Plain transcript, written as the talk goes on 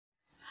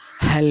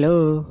Hello,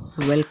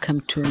 welcome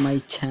to my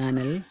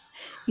channel.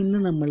 ഇന്ന്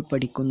നമ്മൾ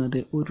പഠിക്കുന്നത്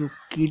ഒരു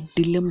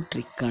കിടിലം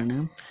ട്രിക്കാണ്.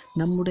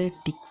 നമ്മുടെ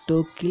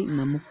ടിക്ടോക്കിൽ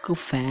നമുക്ക്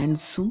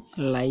ഫാൻസും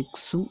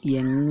ലൈക്സും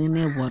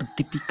എങ്ങനെ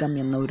വർദ്ധിപ്പിക്കാം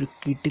എന്ന ഒരു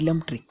കിടിലം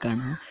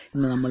ട്രിക്കാണ്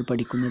ഇന്ന് നമ്മൾ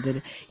പഠിക്കുന്നത്.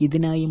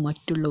 ഇതിനായി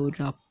മറ്റുള്ള ഒരു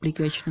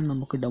ആപ്ലിക്കേഷനും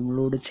നമുക്ക്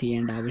ഡൗൺലോഡ്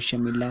ചെയ്യേണ്ട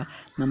ആവശ്യമില്ല.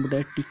 നമ്മുടെ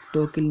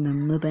ടിക്ടോക്കിൽ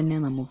നിന്ന് തന്നെ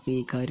നമുക്ക്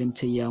ഈ കാര്യം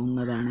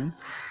ചെയ്യാവുന്നതാണ്.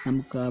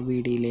 നമുക്ക് ആ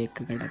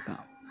വീഡിയോയിലേക്ക്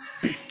കിടക്കാം.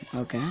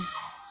 ഓക്കെ,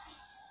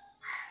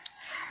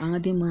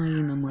 ആദ്യമായി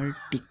നമ്മൾ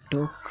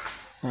ടിക്ടോക്ക്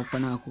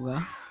ഓപ്പൺ ആക്കുക.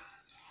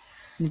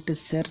 എന്നിട്ട്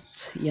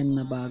സെർച്ച് എന്ന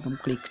ഭാഗം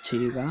ക്ലിക്ക്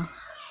ചെയ്യുക.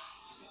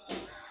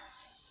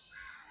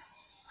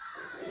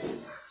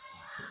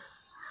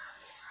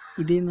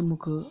 ഇതിൽ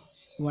നമുക്ക്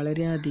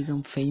വളരെയധികം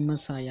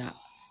ഫേമസ് ആയ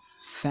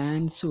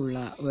ഫാൻസ് ഉള്ള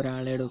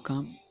ഒരാളെ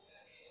എടുക്കാം.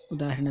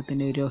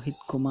 ഉദാഹരണത്തിന്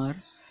രോഹിത് കുമാർ.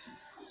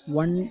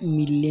 1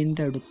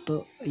 മില്യൻ്റെ അടുത്ത്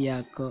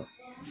ഇയാൾക്ക്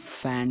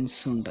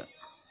ഫാൻസ് ഉണ്ട്.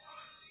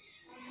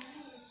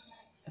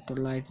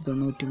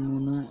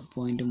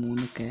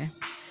 993.3K.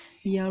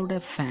 ഇയാളുടെ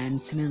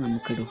ഫാൻസിനെ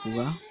നമുക്ക് എടുക്കുക,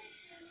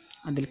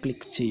 അതിൽ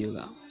ക്ലിക്ക് ചെയ്യുക.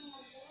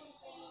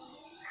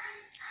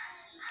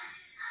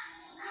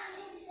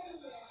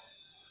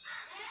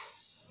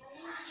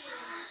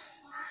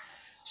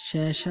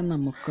 ശേഷം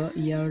നമുക്ക്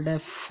ഇയാളുടെ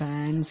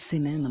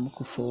ഫാൻസിനെ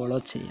നമുക്ക് ഫോളോ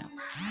ചെയ്യാം.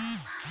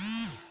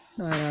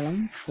 ധാരാളം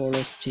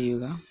ഫോളോസ്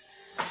ചെയ്യുക.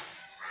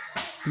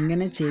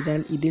 ഇങ്ങനെ ചെയ്താൽ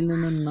ഇതിൽ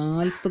നിന്ന്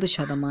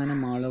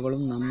 40%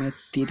 ആളുകളും നമ്മെ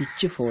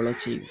തിരിച്ച് ഫോളോ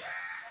ചെയ്യും.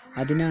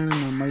 അതിനാണ്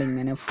നമ്മൾ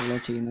ഇങ്ങനെ ഫോളോ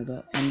ചെയ്യുന്നത്.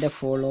 എൻ്റെ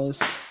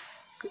ഫോളോസ്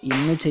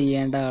ഇന്ന്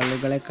ചെയ്യേണ്ട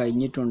ആളുകളെ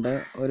കഴിഞ്ഞിട്ടുണ്ട്.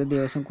 ഒരു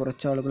ദിവസം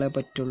കുറച്ച് ആളുകളെ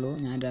പറ്റുള്ളൂ.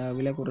 ഞാൻ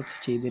രാവിലെ കുറച്ച്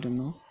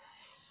ചെയ്തിരുന്നു.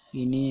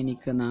 ഇനി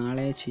എനിക്ക്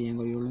നാളെ ചെയ്യാൻ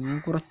കഴിയുള്ളൂ. ഞാൻ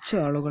കുറച്ച്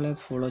ആളുകളെ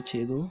ഫോളോ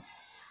ചെയ്തു.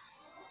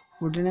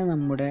 ഉടനെ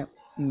നമ്മുടെ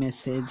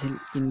മെസ്സേജിൽ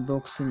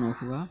ഇൻബോക്സ്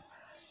നോക്കുക.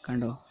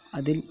 കണ്ടോ,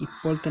 അതിൽ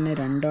ഇപ്പോൾ തന്നെ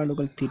 2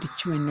 ആളുകൾ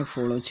തിരിച്ചും എന്നെ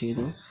ഫോളോ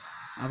ചെയ്തു.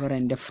 അവർ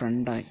എൻ്റെ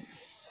ഫ്രണ്ടായി.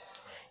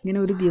 ഇങ്ങനെ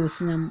ഒരു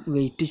ദിവസം ഞാൻ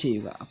വെയിറ്റ്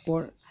ചെയ്യുക.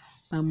 അപ്പോൾ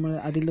നമ്മൾ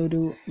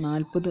അതിലൊരു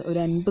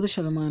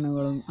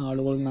 50%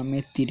 ആളുകൾ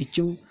നമ്മെ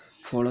തിരിച്ചും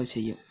ഫോളോ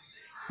ചെയ്യും.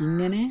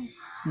 ഇങ്ങനെ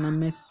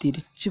നമ്മെ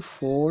തിരിച്ച്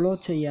ഫോളോ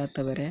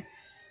ചെയ്യാത്തവരെ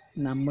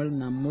നമ്മൾ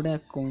നമ്മുടെ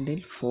അക്കൗണ്ടിൽ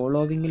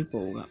ഫോളോവിങ്ങിൽ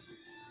പോവുക.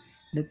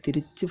 ഇത്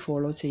തിരിച്ച്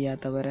ഫോളോ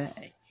ചെയ്യാത്തവരെ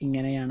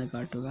ഇങ്ങനെയാണ്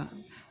കാട്ടുക.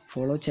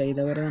 ഫോളോ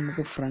ചെയ്തവരെ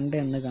നമുക്ക് ഫ്രണ്ട്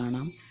എന്ന്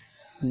കാണാം.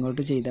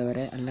 ഇങ്ങോട്ട്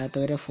ചെയ്തവരെ,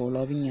 അല്ലാത്തവരെ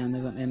ഫോളോവിങ്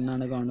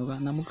എന്നാണ് കാണുക.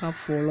 നമുക്ക് ആ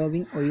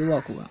ഫോളോവിങ്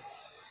ഒഴിവാക്കുക.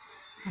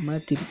 നമ്മളെ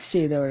തിരിച്ച്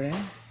ചെയ്തവരെ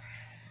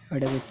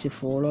അവിടെ വെച്ച്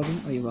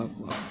ഫോളോവിങ്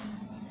ഒഴിവാക്കുക.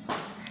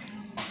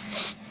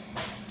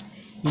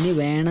 ഇനി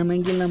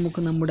വേണമെങ്കിൽ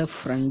നമുക്ക് നമ്മുടെ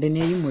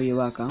ഫ്രണ്ടിനെയും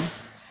ഒഴിവാക്കാം.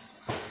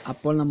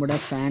 അപ്പോൾ നമ്മുടെ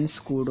ഫാൻസ്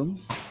കൂടും,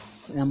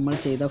 നമ്മൾ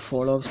ചെയ്ത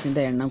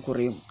ഫോളോവേഴ്സിൻ്റെ എണ്ണം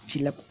കുറയും.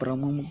 ചില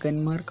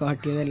പ്രമുഖന്മാർ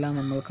കാട്ടിയതെല്ലാം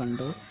നമ്മൾ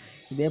കണ്ടു.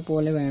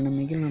 ഇതേപോലെ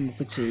വേണമെങ്കിൽ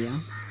നമുക്ക് ചെയ്യാം.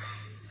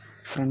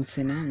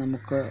 ഫ്രണ്ട്സിനെ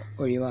നമുക്ക്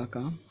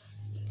ഒഴിവാക്കാം.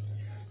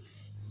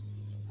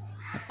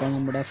 അപ്പോൾ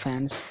നമ്മുടെ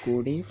ഫാൻസ്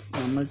കൂടി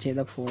നമ്മൾ ചെയ്ത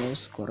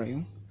ഫോളോവേഴ്സ്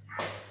കുറയും.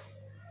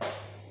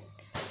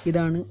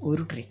 ഇതാണ്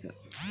ഒരു ട്രിക്ക്.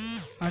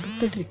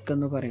 അടുത്ത ട്രിക്ക്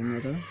എന്ന്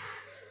പറയുന്നത്,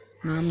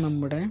 നാം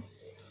നമ്മുടെ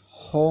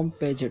ഹോം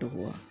പേജ്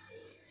എടുക്കുക.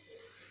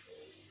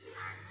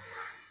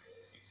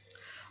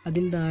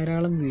 അതിൽ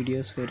ധാരാളം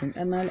വീഡിയോസ് വരും.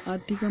 എന്നാൽ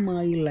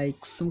അധികമായി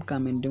ലൈക്സും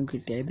കമൻറ്റും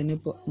കിട്ടിയ,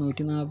 ഇതിനിപ്പോൾ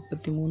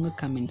 143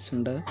 കമൻറ്റ്സ്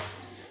ഉണ്ട്.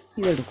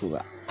 ഇതെടുക്കുക.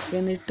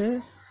 എന്നിട്ട്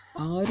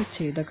ആര്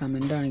ചെയ്ത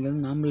കമൻ്റാണെങ്കിലും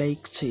നാം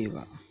ലൈക്ക് ചെയ്യുക.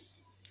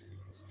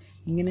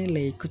 ഇങ്ങനെ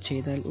ലൈക്ക്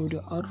ചെയ്താൽ ഒരു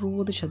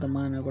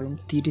 60%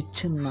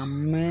 തിരിച്ച്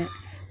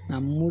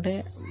നമ്മുടെ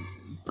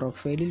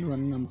പ്രൊഫൈലിൽ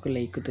വന്ന് നമുക്ക്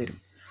ലൈക്ക് തരും.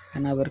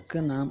 കാരണം അവർക്ക്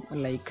നാം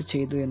ലൈക്ക്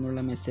ചെയ്തു എന്നുള്ള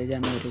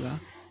മെസ്സേജാണ് വരിക.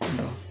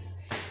 ഉണ്ടോ,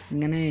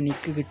 ഇങ്ങനെ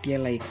എനിക്ക് കിട്ടിയ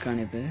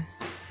ലൈക്കാണിത്.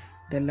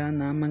 ഇതെല്ലാം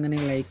നാം അങ്ങനെ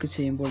ലൈക്ക്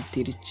ചെയ്യുമ്പോൾ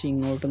തിരിച്ച്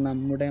ഇങ്ങോട്ട്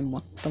നമ്മുടെ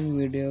മൊത്തം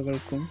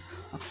വീഡിയോകൾക്കും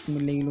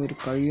അല്ലെങ്കിൽ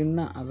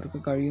അവർക്ക്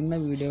കഴിയുന്ന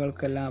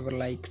വീഡിയോകൾക്കെല്ലാം അവർ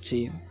ലൈക്ക്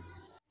ചെയ്യും.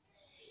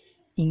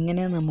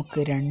 ഇങ്ങനെ നമുക്ക്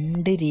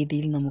 2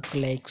 രീതിയിൽ നമുക്ക്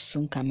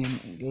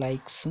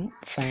ലൈക്സും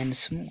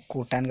ഫാൻസും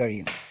കൂട്ടാൻ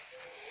കഴിയും.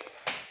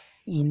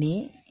 ഇനി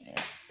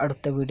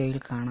അടുത്ത വീഡിയോയിൽ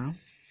കാണാം.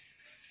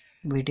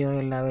 വീഡിയോ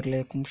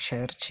എല്ലാവരിലേക്കും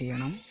ഷെയർ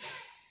ചെയ്യണം.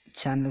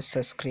 ചാനൽ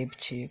സബ്സ്ക്രൈബ്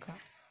ചെയ്യുക.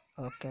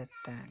 Okay,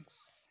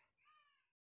 thanks.